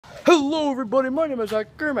Hello everybody, my name is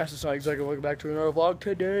Zach, Mastersoniczachm. Welcome back to another vlog.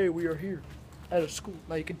 Today we are here at a school.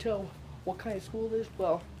 Now you can tell what kind of school it is.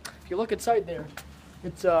 Well, if you look inside there,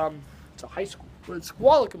 it's a high school. But it's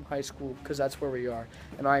Wannna High School because that's where we are.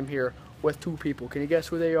 And I'm here with two people. Can you guess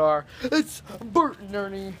who they are? It's Bert and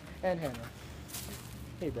Ernie and Hannah.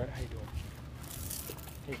 Hey Brett, how you doing?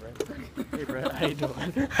 Hey Brett. Hey Brett, how you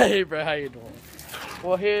doing? Hey Brett, how you doing?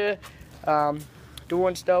 Well here,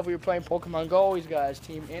 doing stuff. We were playing Pokemon Go. He's got his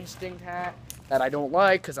Team Instinct hat that I don't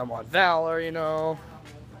like because I'm on Valor, you know.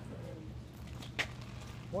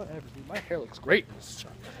 Whatever, dude. My hair looks great in this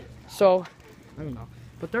shot. So, I don't know.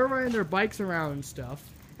 But they're riding their bikes around and stuff.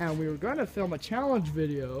 And we were going to film a challenge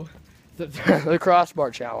video, the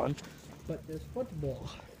crossbar challenge. But there's football.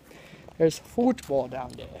 There's football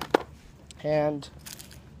down there. And,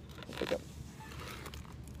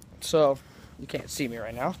 so, you can't see me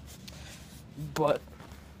right now. But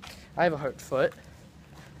I have a hurt foot,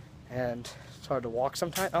 and it's hard to walk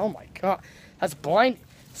sometimes. Oh my god, that's blind.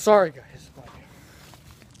 Sorry guys.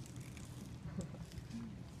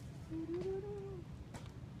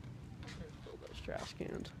 Those trash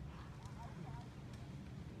cans.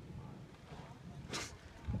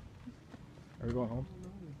 Are we going home?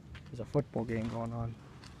 There's a football game going on.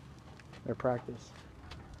 Their practice.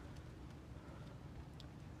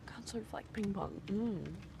 God, sort of like ping pong.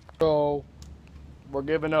 So, we're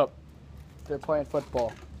giving up. They're playing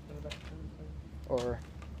football. Or,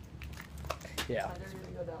 yeah. They're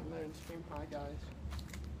gonna go down there and scream, "Hi guys."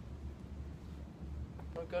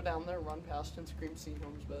 Don't go down there, run past and scream, "See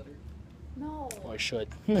home's better." No. Oh, I should.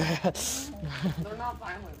 They're not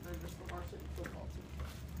violent. They're just the varsity football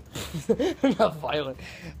team. Not violent.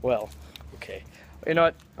 Well, okay. You know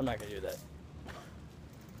what? I'm not gonna do that.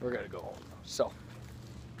 We're gonna go home. So,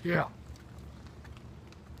 yeah.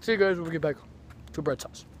 See you guys when we get back to Brett's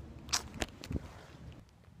house.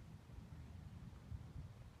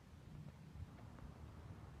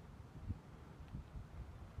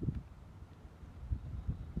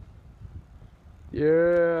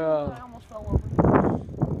 Yeah. I almost fell over.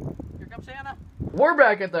 Here comes Hannah. We're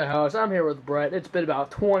back at the house. I'm here with Brett. It's been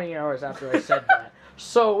about 20 hours after I said that.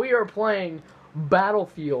 So we are playing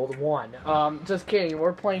Battlefield 1. Just kidding.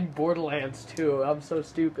 We're playing Borderlands 2. I'm so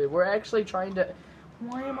stupid. We're actually trying to...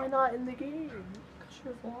 Why am I not in the game? Because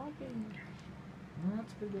you're vlogging. Well,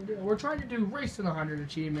 that's a good idea. We're trying to do Race to the 100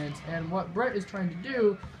 achievements, and what Brett is trying to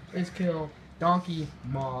do is kill Donkey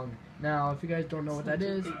Mong. Now, if you guys don't know what that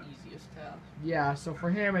is... The easiest task. Yeah, so for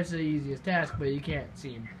him it's the easiest task, but you can't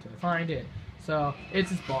seem to find it. So, it's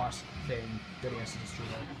his boss thing that he has to destroy.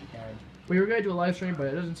 And we were going to do a live stream, but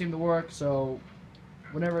it doesn't seem to work, so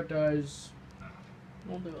whenever it does...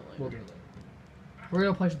 We'll do it later. We'll do it later. We're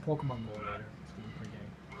going to play some Pokemon Go later.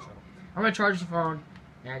 So, I'm going to charge the phone,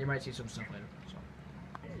 and you might see some stuff later. So.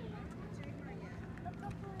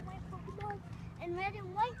 And red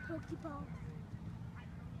and white Pokeball.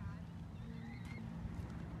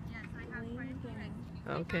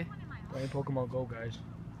 Okay. Playing Pokemon Go, guys.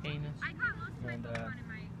 Anus. And,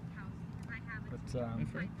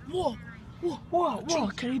 whoa! Whoa, whoa, whoa!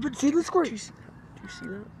 Can't even see the screen! Do you see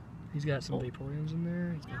that? He's got some Vaporeons in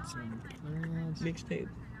there. He's got some plants. Mixtape.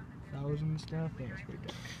 Flowers and stuff. Yeah, it's pretty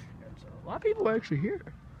good. And so, a lot of people are actually here.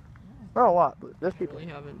 Not a lot, but there's people. We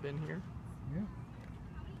haven't been here. Yeah.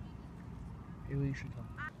 Maybe you should come.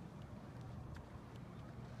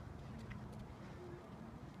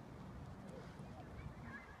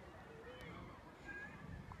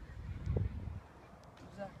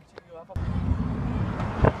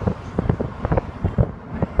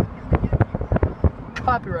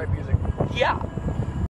 Copyright music. Yeah.